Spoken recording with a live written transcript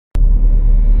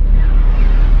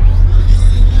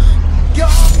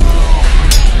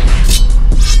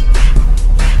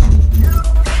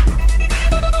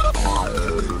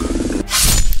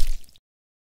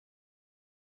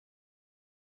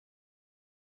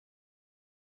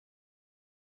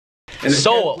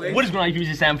So, what is going on,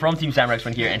 YouTube? Sam from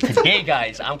TeamSamuraiX1 here, and today,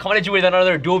 guys, I'm coming at you with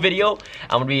another duel video.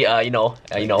 I'm gonna be,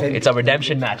 it's a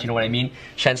redemption match. You know what I mean?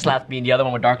 Shen slapped me in the other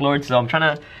one with Darklord, so I'm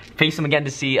trying to face him again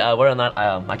to see whether or not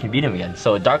I can beat him again.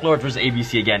 So, Darklord versus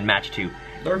ABC again, match 2.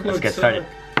 Let's get started.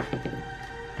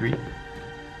 3.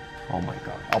 Oh my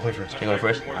god. I'll play first. You go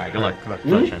first? Alright, good luck. Good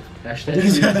luck, Shen.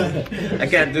 I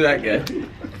can't do that good.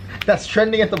 That's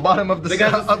trending at the bottom of the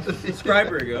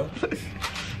subscriber ago.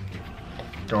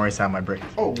 Don't worry, Sam, I break.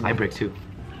 Oh, I break too.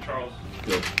 Charles.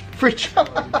 Good. Free Charles.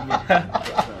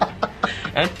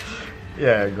 And?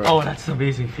 Yeah, go. Oh, that's an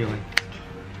amazing feeling.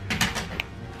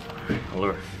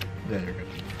 Allure. Yeah, you're good.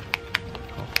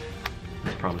 Oh,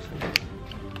 that's promising.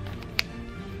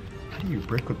 How do you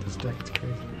break with this deck? It's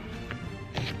crazy.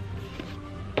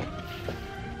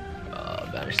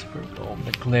 Banish super. Oh,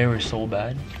 the glare is so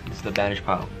bad. This is the banish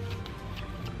pile.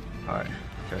 Alright,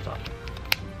 fair talk.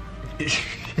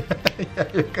 Yeah,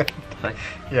 you're good. Thanks.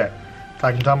 Yeah.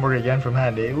 Talking Tomberg again from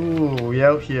hand, eh? Ooh, we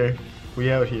out here. We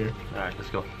out here. Alright, let's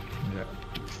go. Yeah.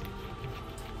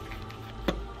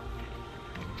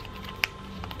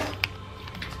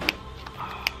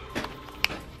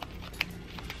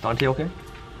 Dante okay?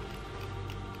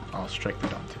 I'll strike the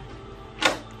Dante.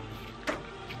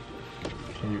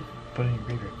 Can you put in your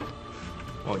graveyard?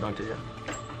 Oh, Dante, yeah.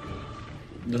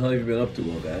 The hell have you been up to,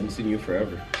 Will? I haven't seen you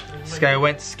forever. This guy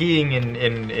went skiing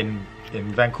in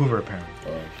Vancouver, apparently.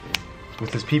 Oh, shit.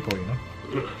 With his people, you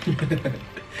know?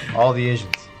 All the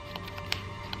Asians.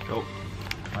 Go.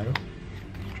 I go?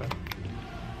 Try.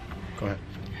 Go ahead.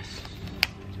 Yes.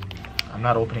 I'm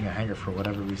not opening a hanger for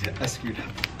whatever reason. I screwed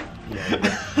up.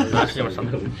 Yeah. Actually, or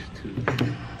something.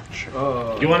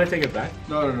 Sure. You want to take it back?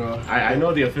 No. I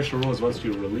know the official rules once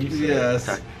you release it. Yes.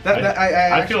 Okay.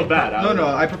 I feel bad. No,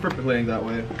 I prefer playing that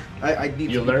way. I need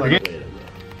You to learn play. it later.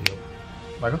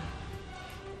 Michael?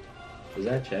 Is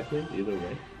that checkmate either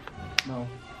way? No,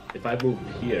 If I move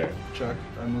here. check.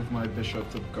 I move my bishop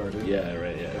to guard it. Yeah,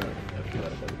 right, yeah. I forgot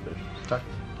about the bishop. Talk.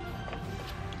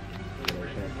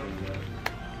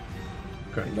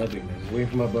 Good. Nothing. I'm waiting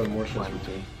for my button more shots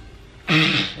between.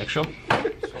 Extra?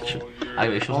 I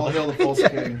have extra. All hail the false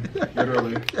king.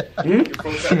 Literally.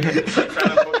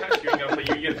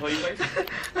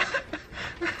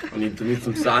 I need to meet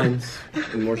some signs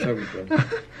and more shot bro.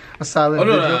 A silent Oh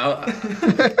no,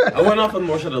 I went off on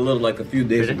more shot a little like a few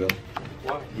days ago.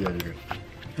 Yeah, you're good.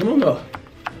 I don't know.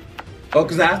 Oh,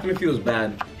 because I asked him if he was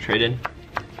bad. Trade in?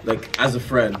 Like, as a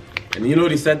friend. And you know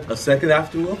what he said a second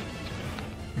after me?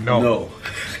 No.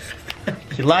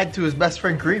 He lied to his best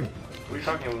friend Kareem. What are you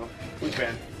talking about? Who's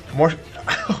banned? More.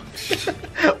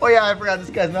 Oh yeah, I forgot. This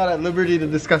guy's not at liberty to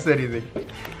discuss anything.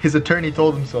 His attorney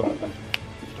told him so.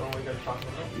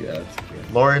 Yeah, that's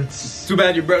great. Lawrence. Too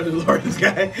bad your brother Lawrence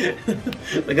guy.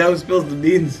 The guy who spills the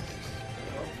beans.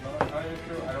 No, not even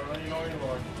true. I don't know you know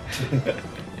anymore.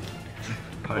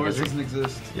 Lawrence doesn't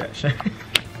exist. Yeah, sure.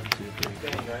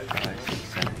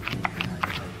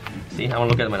 See, I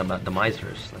want to look at my demise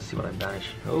first. Let's see what I banish.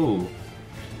 Oh.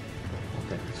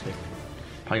 Okay, let's see.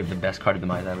 Probably the best card of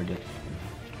demise I ever did.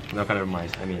 No kind of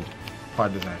demise, I mean.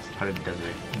 Pod designs. Card of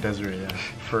Desiree. Desiree, yeah.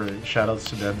 For shoutouts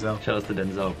to Denzel. Shout out to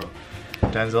Denzel, bro.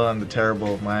 Denzel and the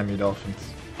terrible Miami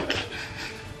Dolphins.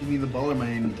 You mean the baller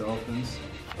Miami Dolphins?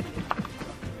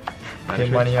 Pay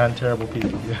money on terrible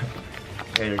people. Yeah.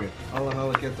 Yeah, you're good. Allah,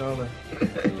 Allah, get dollar.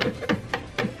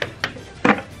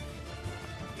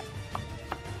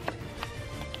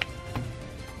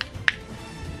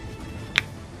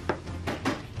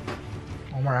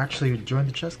 Omar actually joined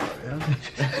the chess club,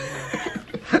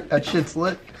 yeah? That shit's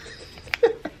lit.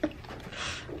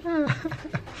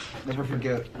 Never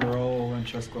forget, we're all in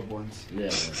chess club once. Yeah.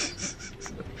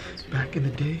 Back in the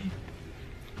day.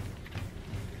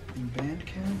 In band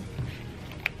camp?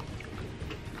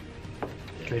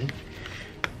 Okay.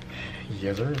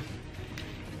 Yes, sir.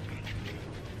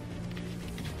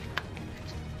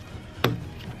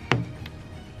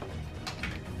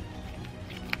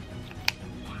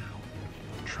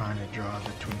 Trying to draw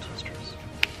the twin twisters.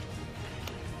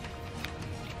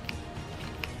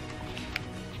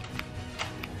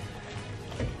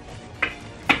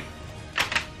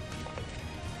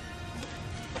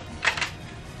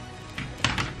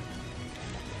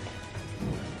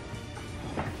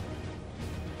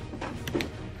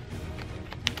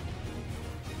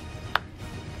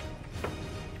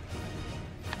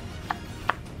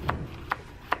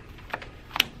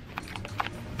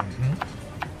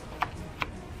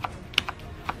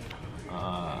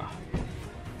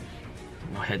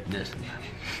 Hit this.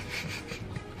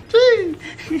 Jeez!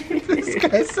 This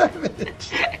guy's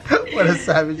savage. What a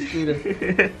savage cheater.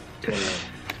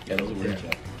 Yeah, that was a great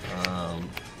job.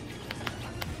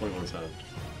 on 7.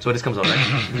 So this comes out,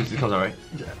 right? This comes out, right?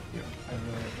 Yeah.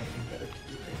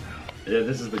 Yeah,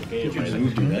 this is the game,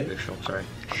 right? Big show, sorry.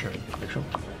 Sure. Big show.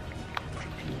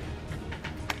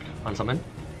 On summon,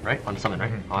 right? On summon,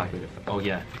 right? I'll activate it. Oh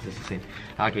yeah, this is the same.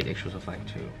 I'll activate the extras effect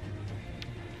to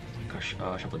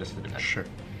shuffle this to the deck. Sure.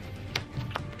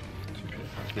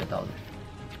 Let's get 1,000.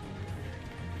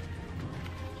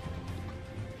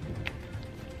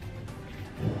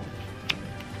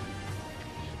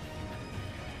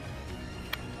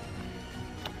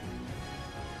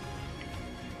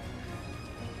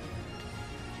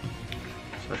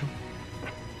 Special.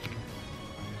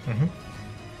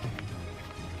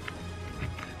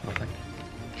 Effect.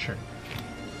 Sure.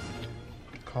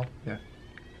 Call? Yeah.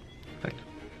 Effect.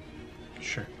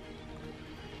 Sure.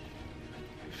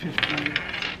 50.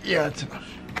 Yeah, that's enough.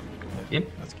 Yep.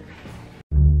 Let's get it.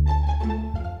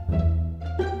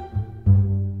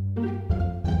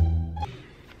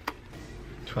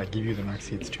 If I give you the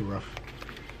maxi, it's too rough.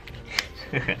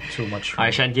 Too much.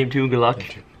 Alright, Shen, game 2, good luck.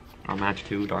 Thank you. Our match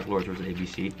 2, Darklord versus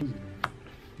ABC.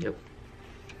 Yep.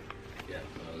 Yeah,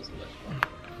 that was the best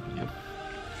one. Yep.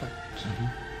 Fact.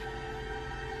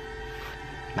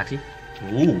 Maxi?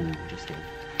 Ooh, just kidding.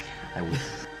 I would.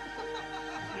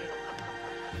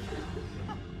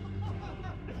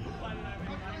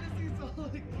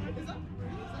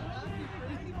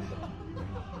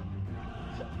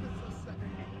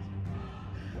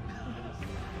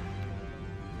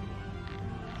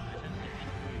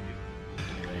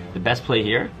 The best play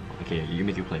here? Okay, you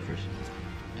make your play first.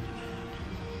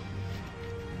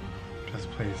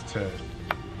 Best place to.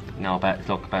 Now,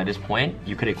 look, by this point,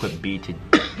 you could equip B to,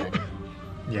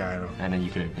 Yeah, I know. and then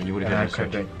you would And I have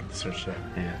could search. search that.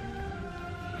 Yeah.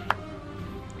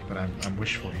 But I'm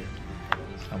wishful here.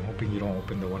 I'm hoping you don't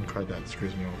open the one card that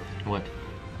screws me over. What?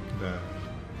 The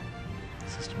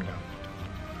system down.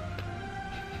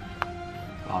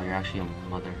 Oh, you're actually a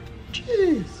mother.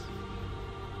 Jeez.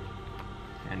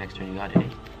 And next turn you got it.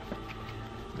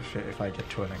 If I get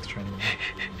to an next turn.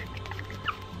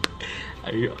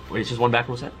 Wait, it's just one back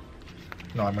row set?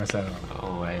 No, I'm gonna set it up.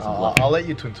 Oh, it's a bluff. I'll let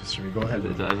you twin twister me. Go ahead.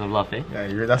 It's a bluff, eh?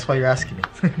 Yeah, that's why you're asking me.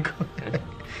 Go ahead.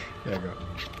 Yeah, go.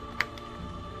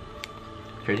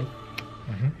 Trading?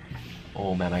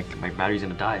 Oh man, my battery's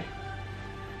gonna die.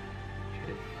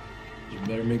 Shit. You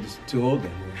better make this 2 old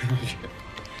then.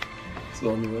 It's the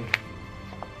only way.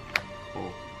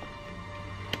 Oh.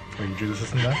 Oh, you drew the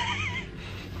system down?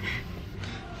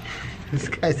 This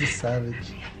guy's a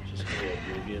savage. Just go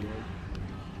Oblivion one.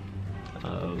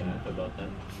 About that.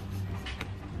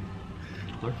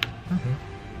 Look.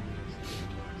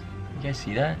 You guys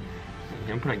see that?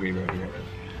 I'm putting a graveyard here.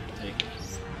 Take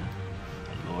it.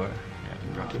 Lower.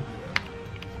 Yeah, drop it.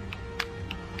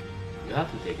 You have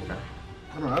to take it now.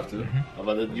 I don't have to. How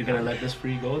about you're gonna let this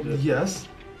free go? Yes.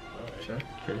 Alright. Sure.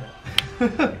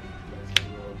 Trading.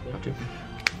 Drop it.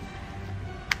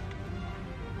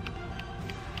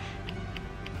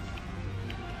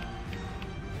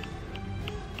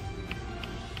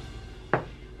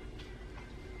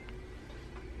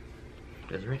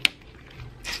 Desiree.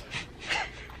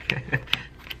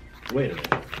 Wait a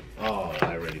minute. Oh,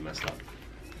 I already messed up.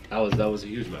 That was a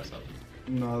huge mess up.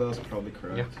 No, that was probably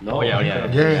correct. Yeah. No. Oh, yeah.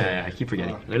 Yeah. I keep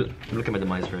forgetting. Look at my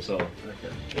demise first. So Okay.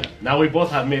 yeah. Now we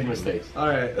both have made mistakes. All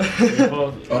right. We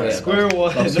both, Oh, yeah. Square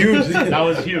one. That was huge. That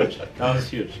was huge. That was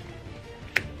huge.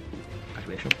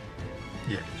 Activation.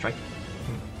 Yeah. Strike.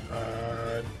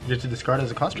 You have to discard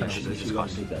as a cost Yeah, right? it's just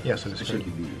cost. Yeah, so discard.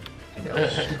 Yeah,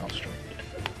 I'll strike.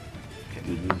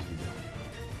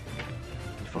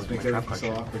 This makes everything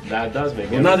so awkward. That does make.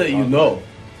 Well, now that you know.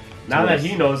 Now that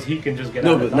he knows, he can just get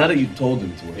No, out but of now the that you told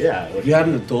him to. Yeah, If you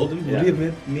hadn't have told him, Yeah. would he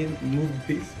have made move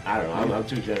the piece? I don't know. I'm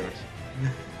too generous.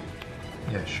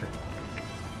 Yeah, sure.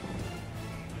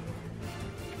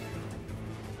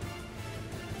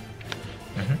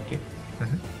 Okay.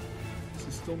 This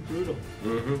is still brutal.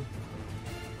 Mm-hmm.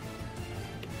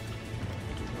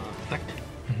 Effect.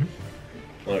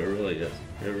 Well, it really is.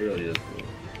 It really is.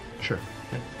 Sure.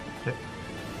 Yep.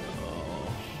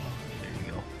 Oh, there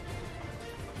you go.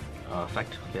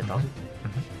 Effect. Get 1,000.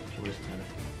 What is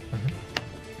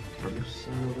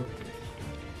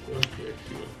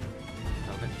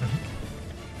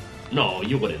No,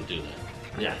 you wouldn't do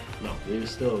that. Yeah, no, you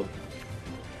still.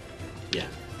 Yeah,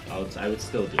 I would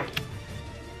still do it.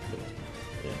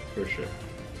 Yeah, for sure.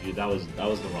 That was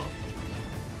the wrong.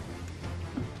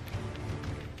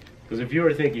 Because if you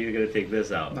were thinking you're gonna take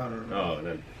this out, No. oh,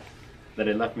 then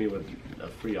it left me with a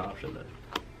free option then.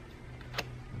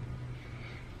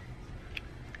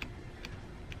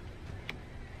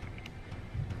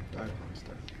 I promised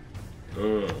that.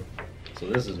 So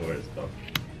this is where it's going.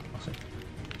 Awesome.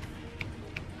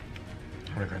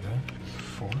 What do I got now?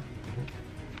 4.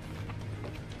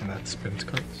 And that spins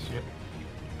cards? Yep.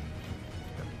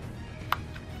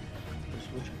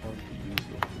 Which card to use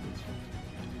though for this one?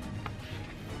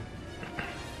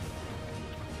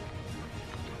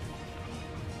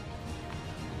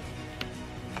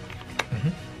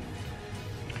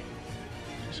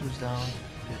 This was down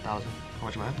 1,000. How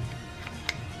much am I at?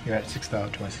 You're at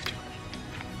 6,262.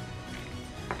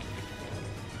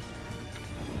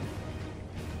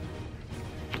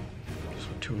 So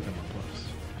 2 of them are bluffs.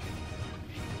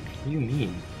 What do you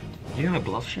mean? You have a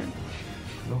bluff shit?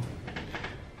 No.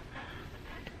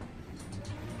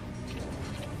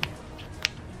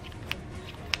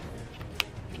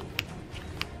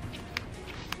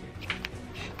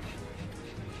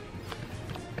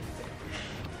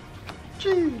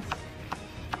 Jeez.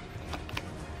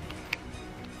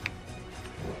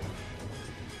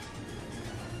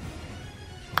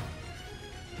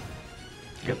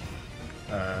 Yep.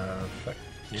 Effect.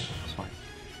 Yeah, that's fine.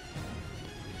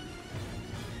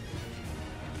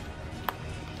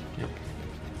 Yep.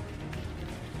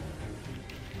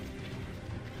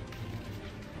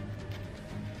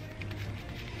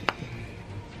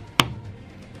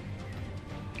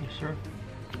 Yes, sir.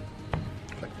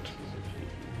 Effect.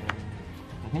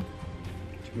 Mm-hmm.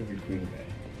 Let's move your queen back.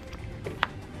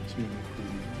 Let's move your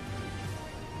queen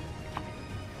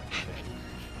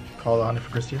back. Call 100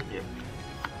 for Christian? Yep.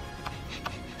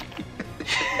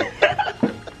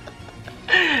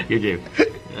 Yugioh.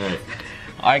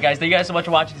 Alright guys, thank you guys so much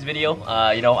for watching this video.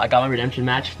 You know, I got my redemption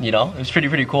match, you know, it was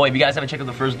pretty cool. If you guys haven't checked out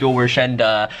the first duel where Shen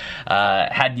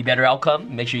had the better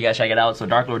outcome, make sure you guys check it out. So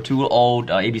Darklord 2 old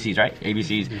ABCs, right?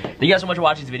 ABCs. Thank you guys so much for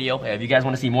watching this video. If you guys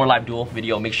want to see more live duel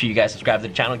video, make sure you guys subscribe to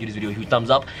the channel, give this video a huge thumbs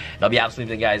up. That'll be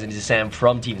absolutely amazing, guys. And this is Sam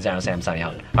from Team Sam signing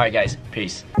out. Alright guys,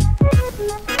 peace.